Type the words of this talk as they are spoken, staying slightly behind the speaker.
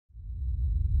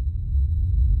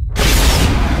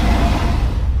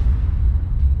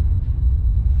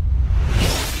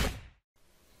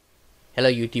Hello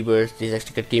YouTubers, this is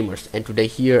Xticket Gamers, and today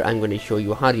here I'm going to show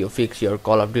you how you fix your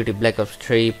Call of Duty Black Ops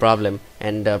 3 problem.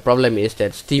 And the problem is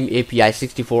that Steam API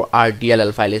 64R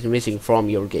DLL file is missing from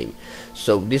your game.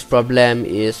 So this problem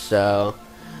is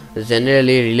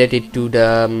generally related to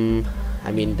the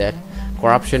the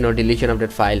corruption or deletion of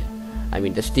that file.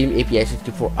 The Steam API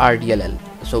 64R DLL.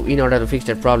 So in order to fix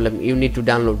that problem, you need to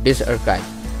download this archive.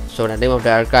 So the name of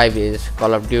the archive is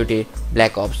Call of Duty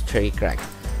Black Ops 3 Crack.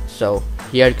 So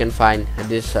here you can find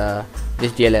this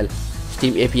DLL,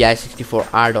 Steam API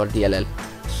 64R.dll.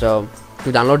 So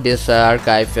to download this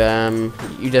archive,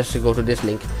 you just go to this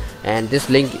link, and this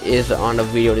link is on the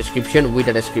video description with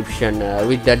the description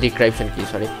with the decryption key.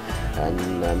 Sorry.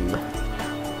 And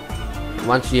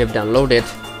once you have downloaded,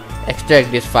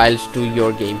 extract these files to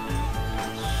your game.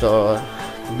 So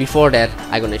before that,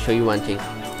 I'm gonna show you one thing.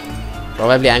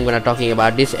 Probably I'm gonna talking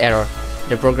about this error.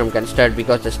 The program can start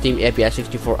because the Steam API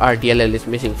 64R DLL is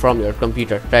missing from your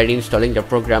computer. Try reinstalling the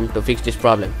program to fix this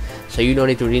problem. So you don't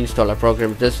need to reinstall a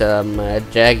program, just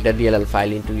drag the DLL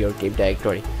file into your game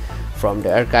directory from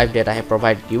the archive that I have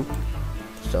provided you.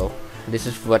 So this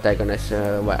is what I'm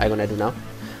gonna do now.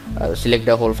 Select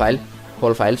the whole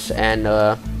files, and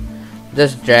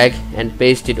just drag and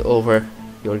paste it over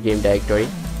your game directory.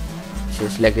 So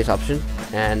select this option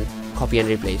and copy and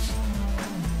replace.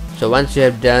 So once you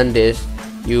have done this,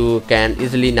 you can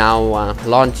easily now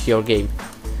launch your game.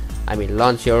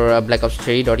 Launch your Black Ops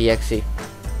 3.exe.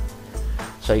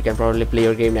 So you can probably play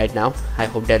your game right now. I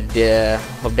hope that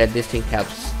this thing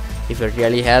helps. If it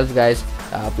really helps, guys,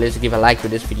 please give a like to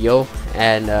this video.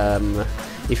 And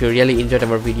if you really enjoyed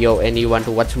our video and you want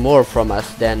to watch more from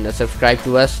us, then subscribe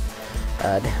to us.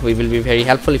 We will be very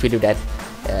helpful if you do that.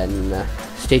 And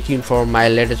stay tuned for my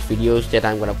latest videos that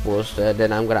I'm gonna post,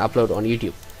 that I'm gonna upload on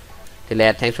YouTube. Till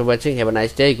then, thanks for watching. Have a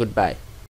nice day. Goodbye.